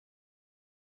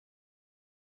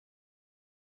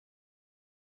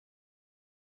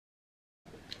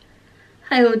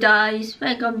Hello guys,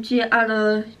 welcome to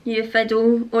another new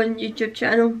video on YouTube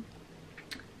channel.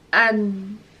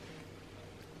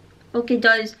 Okay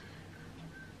guys,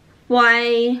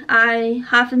 why I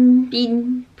haven't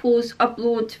been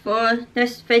upload for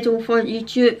this video for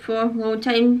YouTube for a long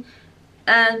time,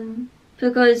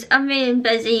 because I'm really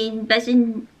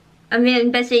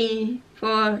busy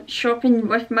for shopping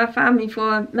with my family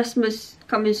for Christmas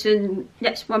coming soon,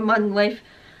 next 1 month left,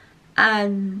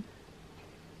 and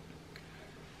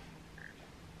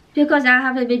because I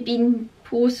haven't been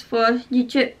post for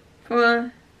YouTube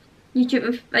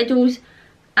videos,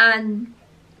 and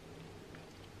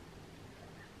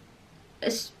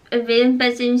it's a very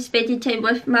busy spending time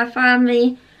with my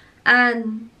family,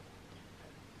 and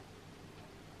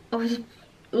I was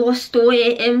lost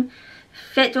story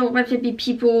fit up with the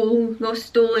people lost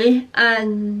story,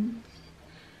 and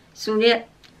so yeah,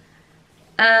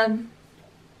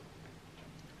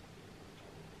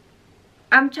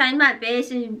 I'm trying my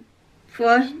best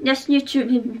for this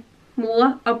YouTube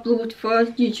more upload for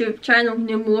YouTube channel,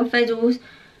 more videos.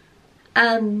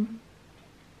 I'm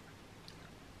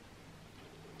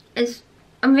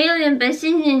really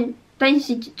investing in things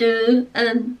to do.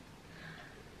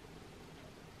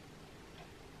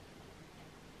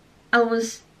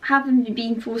 Haven't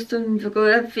been posting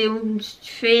because I feel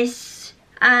stressed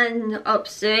and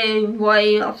upset,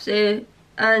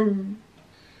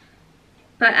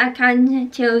 but I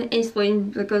can't tell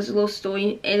explain because of the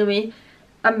story. Anyway,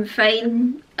 I'm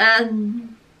fine.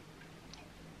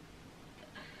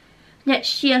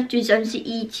 Next year,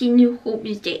 2018, hope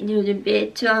is getting a little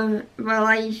better in my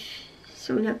life.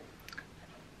 So yeah,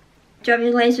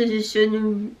 driving license is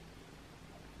soon.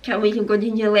 Can't wait to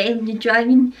continue learning the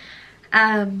driving.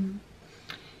 And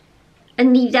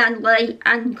need that light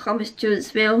and comments too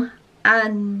as well.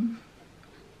 And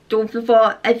don't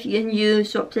forget, if you're new,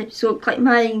 so click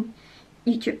my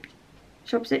YouTube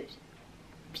subscribe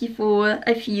before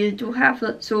if you don't have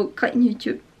it, so click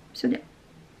YouTube. So yeah,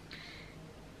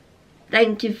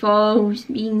 thank you for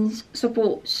being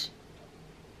support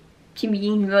to me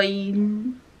like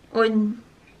on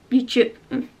YouTube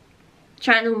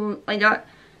channel like that.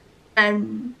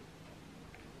 And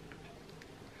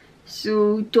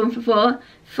so don't forget,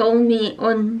 follow me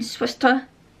on Twitter.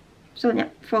 So yeah,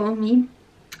 follow me.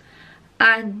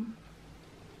 And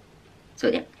so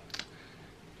yeah,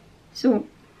 so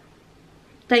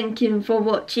thank you for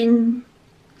watching.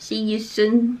 See you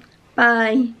soon.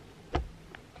 Bye.